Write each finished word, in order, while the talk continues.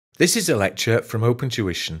This is a lecture from Open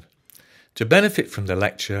Tuition. To benefit from the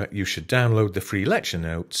lecture, you should download the free lecture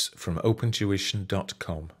notes from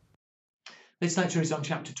opentuition.com. This lecture is on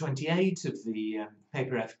chapter 28 of the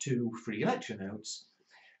paper F2 free lecture notes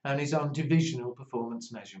and is on divisional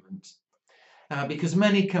performance measurement. Because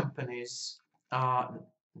many companies are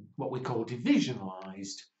what we call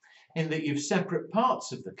divisionalised, in that you've separate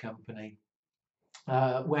parts of the company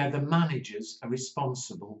where the managers are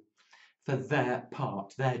responsible for their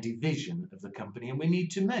part, their division of the company, and we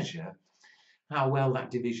need to measure how well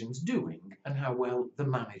that division's doing and how well the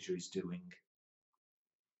manager is doing.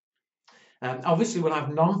 Obviously, we'll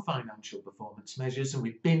have non-financial performance measures, and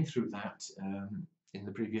we've been through that in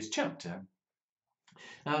the previous chapter.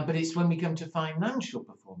 But it's when we come to financial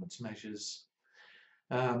performance measures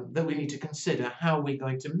that we need to consider how we're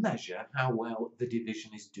going to measure how well the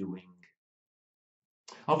division is doing.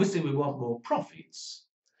 Obviously, we want more profits,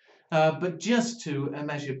 but just to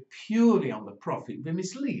measure purely on the profit would be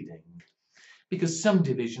misleading, because some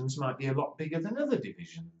divisions might be a lot bigger than other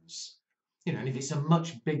divisions. You know, and if it's a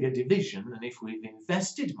much bigger division, and if we've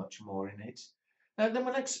invested much more in it, then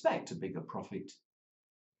we'll expect a bigger profit.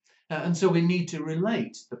 And so we need to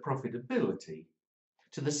relate the profitability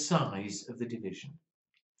to the size of the division.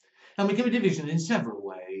 And we can be division in several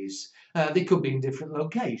ways. They could be in different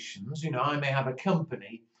locations. You know, I may have a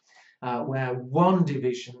company where one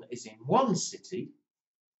division is in one city,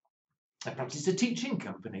 perhaps it's a teaching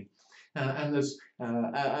company, and there's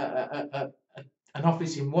an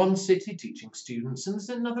office in one city teaching students, and there's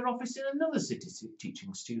another office in another city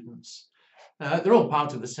teaching students. They're all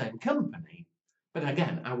part of the same company, but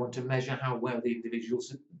again, I want to measure how well the individual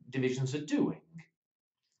divisions are doing.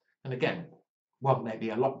 And again, one may be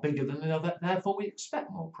a lot bigger than another, therefore we expect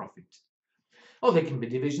more profit. Or they can be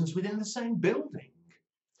divisions within the same building.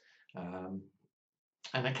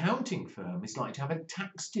 An accounting firm is likely to have a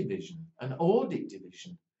tax division, an audit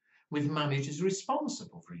division, with managers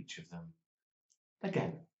responsible for each of them.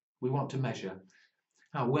 Again, we want to measure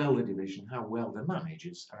how well the division, how well the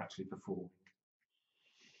managers are actually performing.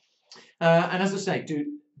 And as I say,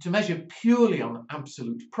 to measure purely on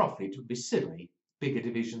absolute profit would be silly. Bigger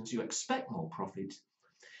divisions, you expect more profit.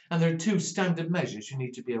 And there are two standard measures you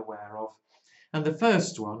need to be aware of. And the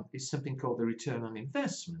first one is something called the return on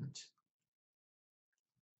investment,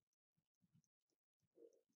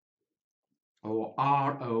 or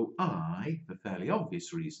ROI, for fairly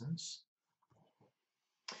obvious reasons.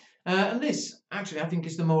 And this, actually, I think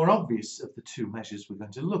is the more obvious of the two measures we're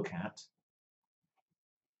going to look at.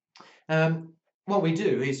 What we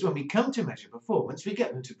do is when we come to measure performance, we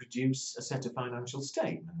get them to produce a set of financial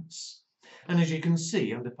statements. And as you can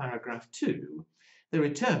see under paragraph 2, the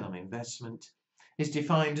return on investment is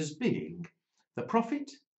defined as being the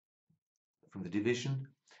profit from the division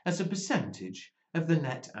as a percentage of the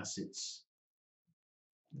net assets,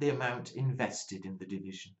 the amount invested in the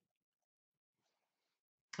division.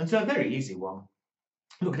 And so a very easy one.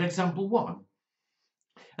 Look at example 1.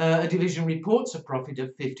 A division reports a profit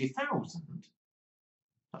of 50,000.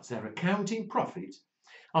 That's their accounting profit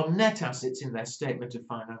on net assets in their statement of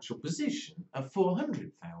financial position of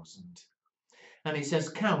 400,000. And it says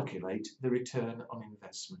calculate the return on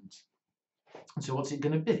investment. And so what's it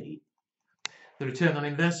going to be? The return on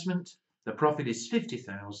investment, the profit is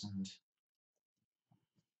 50,000.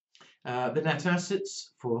 The net assets,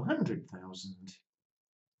 400,000.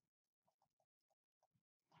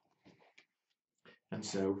 And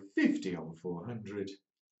so 50 on 400,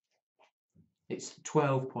 it's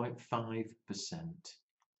 12.5%.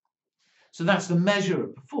 So that's the measure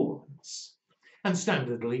of performance. And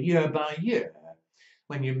standardly, year by year,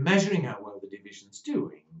 when you're measuring how well the division's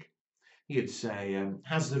doing, you'd say,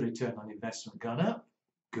 has the return on investment gone up?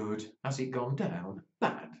 Good. Has it gone down?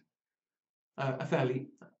 Bad. I think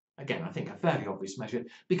a fairly obvious measure,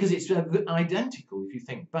 because it's identical, if you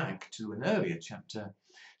think back to an earlier chapter,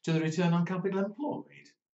 to the return on capital employed.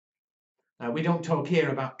 We don't talk here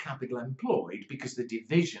about capital employed because the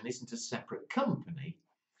division isn't a separate company.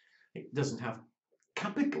 It doesn't have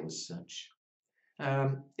capital as such.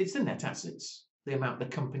 It's the net assets, the amount the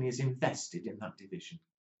company has invested in that division.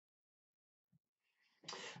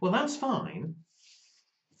 Well, that's fine.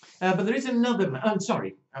 But there is another, I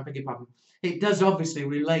beg your pardon. It does obviously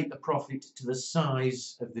relate the profit to the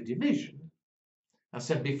size of the division. I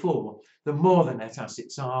said before, the more the net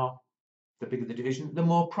assets are, the bigger the division, the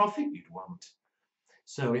more profit you'd want.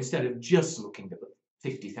 So instead of just looking at the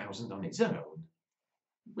 50,000 on its own,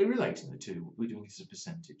 we're relating the two. We're doing it as a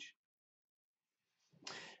percentage.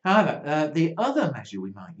 However, the other measure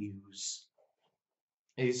we might use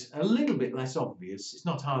is a little bit less obvious. It's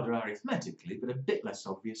not harder arithmetically, but a bit less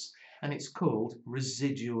obvious, and it's called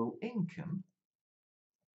residual income,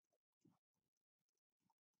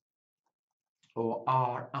 or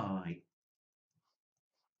RI.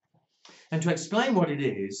 And to explain what it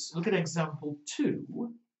is, look at example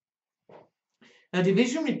 2. A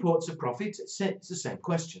division reports a profit. It's the same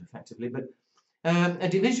question effectively, but a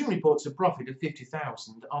division reports a profit of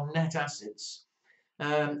 50,000 on net assets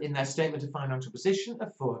in their statement of financial position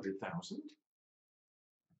of 400,000.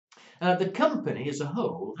 The company as a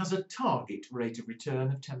whole has a target rate of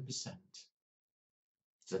return of 10%.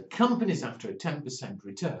 So the company's after a 10%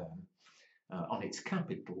 return on its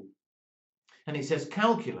capital. And it says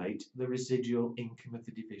calculate the residual income of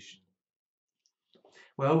the division.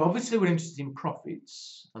 Well, obviously we're interested in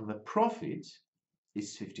profits, and the profit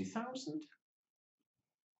is 50,000.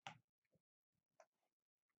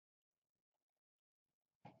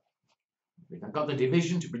 We've got the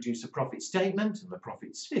division to produce a profit statement, and the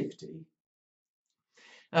profit's 50.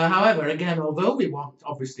 However, again, although we want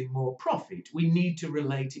obviously more profit, we need to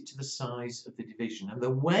relate it to the size of the division. And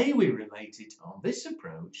the way we relate it on this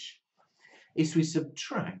approach is we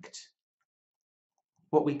subtract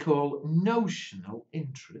what we call notional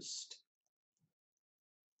interest.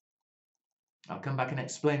 I'll come back and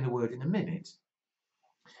explain the word in a minute.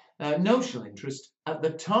 Notional interest at the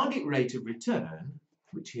target rate of return,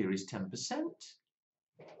 which here is 10%,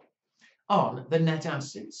 on the net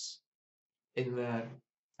assets in their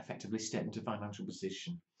effectively statement of financial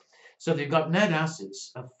position. So they've got net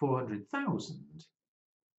assets of 400,000.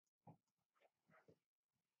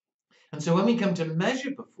 And so when we come to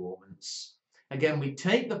measure performance, again, we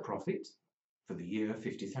take the profit for the year,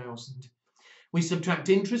 50,000. We subtract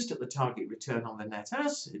interest at the target return on the net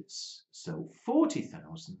assets, so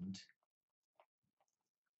 40,000.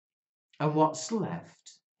 And what's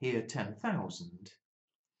left, here 10,000,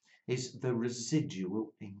 is the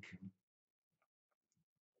residual income.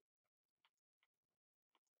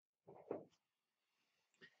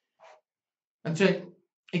 And so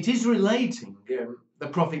it is relating the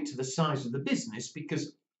profit to the size of the business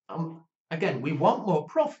because, again, we want more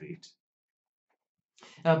profit,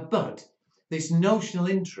 but this notional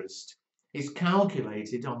interest is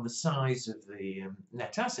calculated on the size of the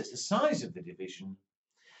net assets, the size of the division.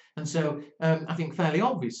 And so I think fairly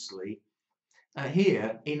obviously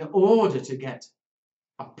here, in order to get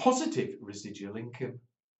a positive residual income,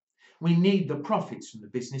 we need the profits from the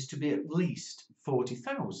business to be at least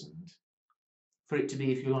 40,000 for it to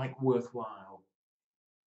be, if you like, worthwhile.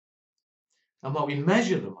 And what we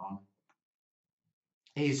measure them on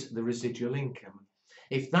is the residual income.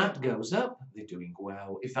 If that goes up, they're doing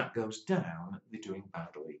well. If that goes down, they're doing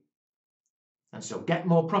badly. And so get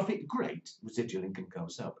more profit, great, residual income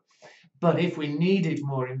goes up. But if we needed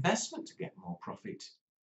more investment to get more profit,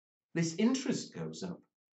 this interest goes up.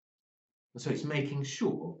 And so it's making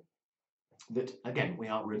sure that, again, we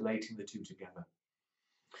are relating the two together.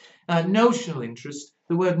 Notional interest,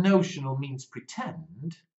 the word notional means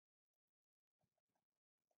pretend.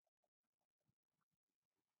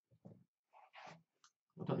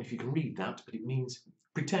 I don't know if you can read that, but it means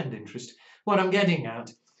pretend interest. What I'm getting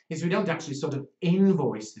at is we don't actually sort of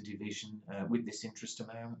invoice the division with this interest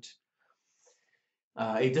amount.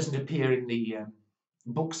 It doesn't appear in the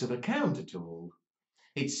books of account at all.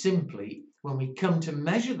 It's simply when we come to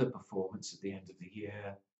measure the performance at the end of the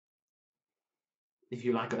year, if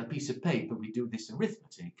you like, on a piece of paper, we do this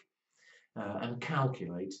arithmetic and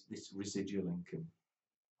calculate this residual income.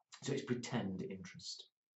 So it's pretend interest.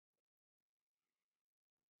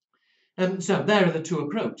 So there are the two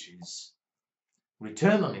approaches.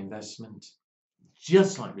 Return on investment,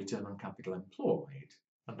 just like return on capital employed,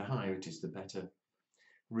 and the higher it is, the better.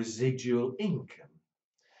 Residual income,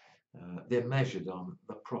 they're measured on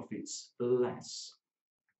the profits less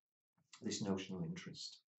this notional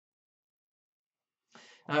interest.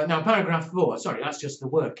 Now, paragraph 4, sorry, that's just the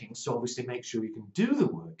workings, so obviously make sure you can do the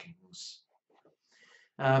workings.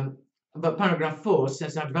 But paragraph 4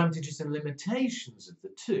 says advantages and limitations of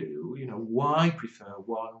the two, you know, why prefer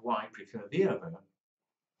one, why prefer the other.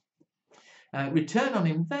 Return on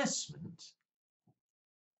investment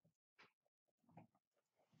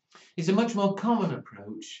is a much more common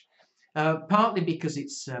approach, partly because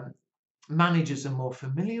its managers are more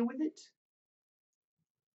familiar with it.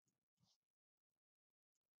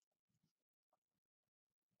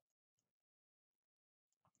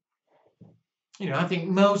 You know, I think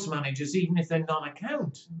most managers, even if they're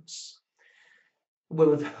non-accountants, will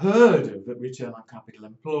have heard of the return on capital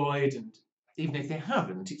employed, and even if they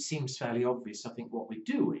haven't, it seems fairly obvious, I think, what we're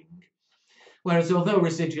doing. Whereas although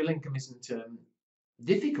residual income isn't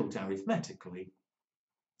difficult arithmetically,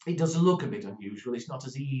 it does look a bit unusual. It's not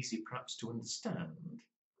as easy perhaps to understand.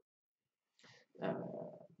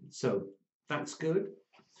 So that's good.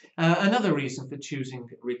 Another reason for choosing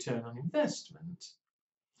return on investment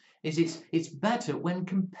is it's better when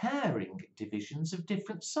comparing divisions of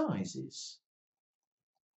different sizes.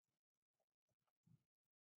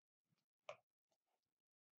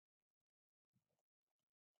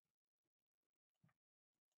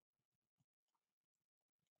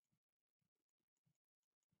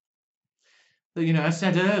 But, I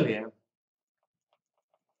said earlier,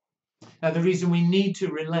 the reason we need to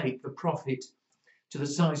relate the profit to the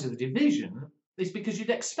size of the division is because you'd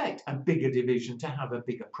expect a bigger division to have a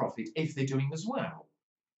bigger profit if they're doing as well.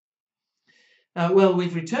 Well,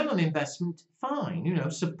 with return on investment, fine.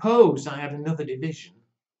 Suppose I had another division.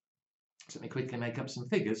 Let me quickly make up some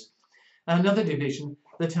figures. Another division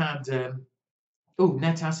that had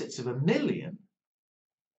net assets of £1 million,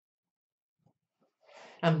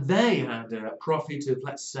 and they had a profit of,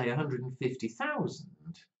 let's say, 150,000.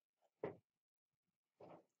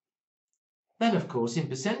 Then, of course, in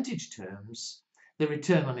percentage terms, the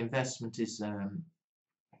return on investment is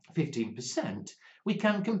 15%. We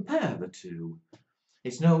can compare the two.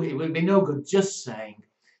 It would be no good just saying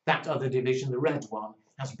that other division, the red one,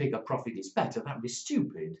 has bigger profit, it's better. That would be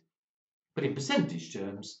stupid. But in percentage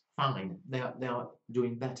terms, fine, they are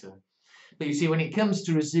doing better. But you see, when it comes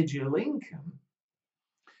to residual income,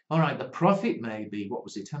 all right, the profit may be,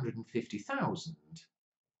 150,000.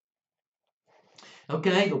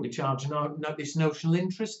 Okay, they'll be charging this notional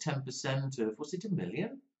interest, 10% of, was it £1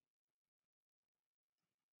 million?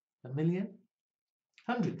 £1 million?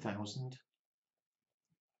 100,000.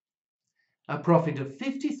 A profit of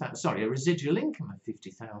 50,000, a residual income of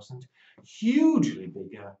 50,000, hugely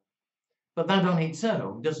bigger. But that on its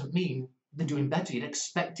own doesn't mean they're doing better. You'd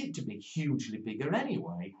expect it to be hugely bigger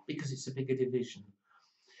anyway, because it's a bigger division.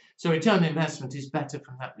 So return on investment is better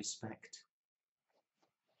from that respect.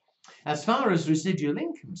 As far as residual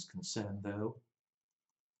income is concerned, though,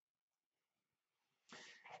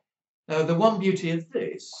 the one beauty of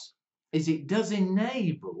this is it does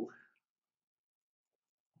enable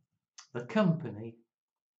the company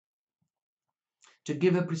to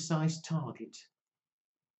give a precise target.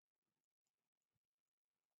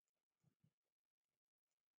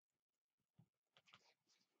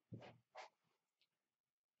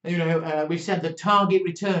 We've said the target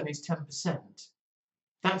return is 10%.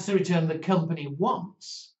 That's the return the company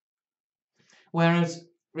wants. Whereas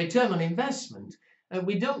return on investment,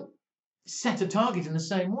 we don't set a target in the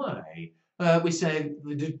same way. We say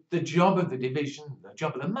the job of the division, the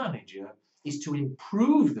job of the manager, is to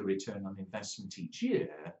improve the return on investment each year.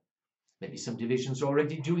 Maybe some divisions are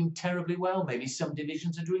already doing terribly well. Maybe some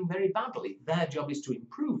divisions are doing very badly. Their job is to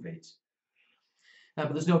improve it.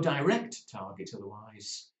 But there's no direct target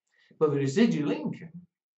otherwise. But the residual income,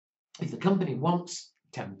 if the company wants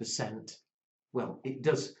 10%, well, it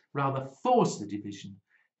does rather force the division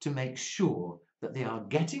to make sure that they are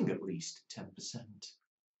getting at least 10%,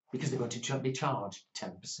 because they're going to be charged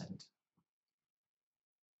 10%.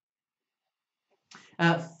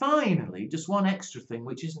 Finally, just one extra thing,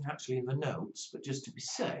 which isn't actually in the notes, but just to be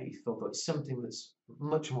safe, although it's something that's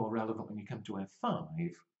much more relevant when you come to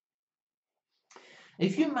F5.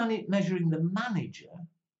 If you're measuring the manager,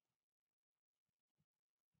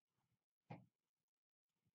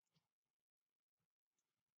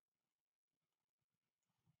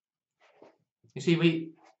 you see,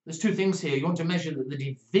 there's two things here. You want to measure that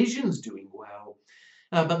the division's doing well,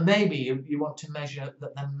 but maybe you want to measure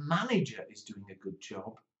that the manager is doing a good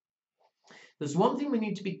job. There's one thing we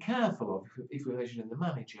need to be careful of if we're measuring the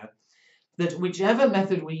manager, that whichever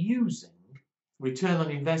method we're using, return on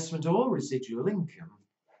investment or residual income,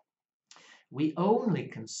 we only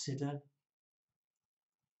consider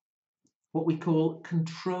what we call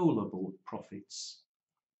controllable profits.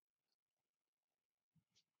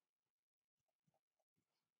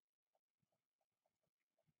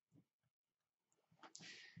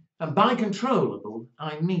 And by controllable,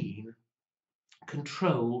 I mean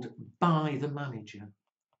controlled by the manager.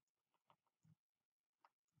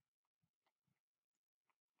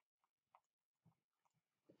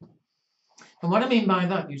 And what I mean by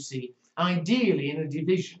that, you see, ideally in a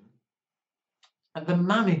division, the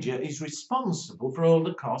manager is responsible for all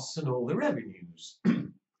the costs and all the revenues.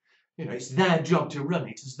 It's their job to run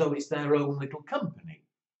it as though it's their own little company.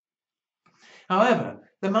 However,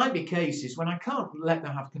 there might be cases when I can't let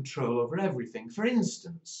them have control over everything. For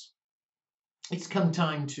instance, it's come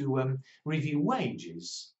time to review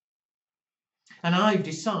wages. And I've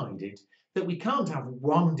decided that we can't have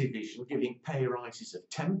one division giving pay rises of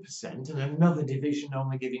 10% and another division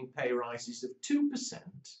only giving pay rises of 2%.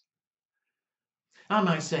 I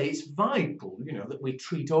might say it's vital, that we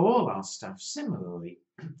treat all our staff similarly.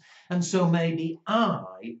 And so maybe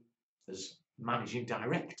I, as managing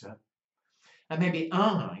director, and maybe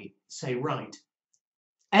I say, right,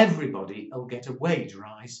 everybody will get a wage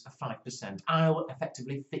rise of 5%. I'll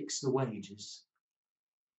effectively fix the wages.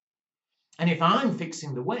 And if I'm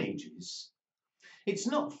fixing the wages, it's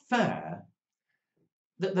not fair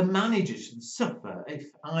that the manager should suffer if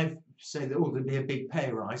I say that, there'll be a big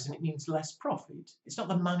pay rise and it means less profit. It's not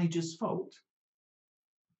the manager's fault.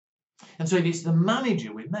 And so if it's the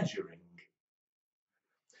manager we're measuring,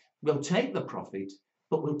 we'll take the profit,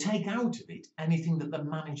 but we'll take out of it anything that the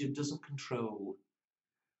manager doesn't control.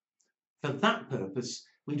 For that purpose,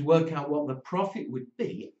 we'd work out what the profit would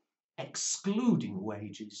be, excluding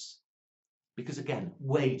wages. Because again,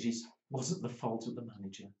 wages wasn't the fault of the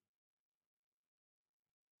manager.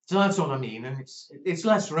 So that's what I mean, and it's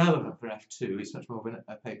less relevant for F2, it's much more of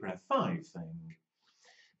a paper F5 thing.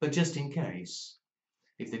 But just in case,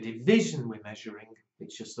 if the division we're measuring,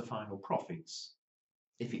 it's just the final profits.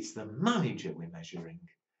 If it's the manager we're measuring,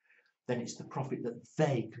 then it's the profit that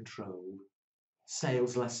they control.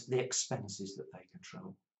 Sales less the expenses that they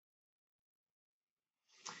control.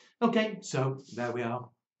 Okay, so there we are.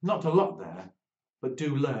 Not a lot there, but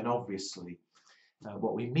do learn, obviously,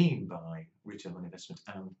 what we mean by return on investment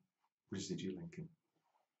and residual income.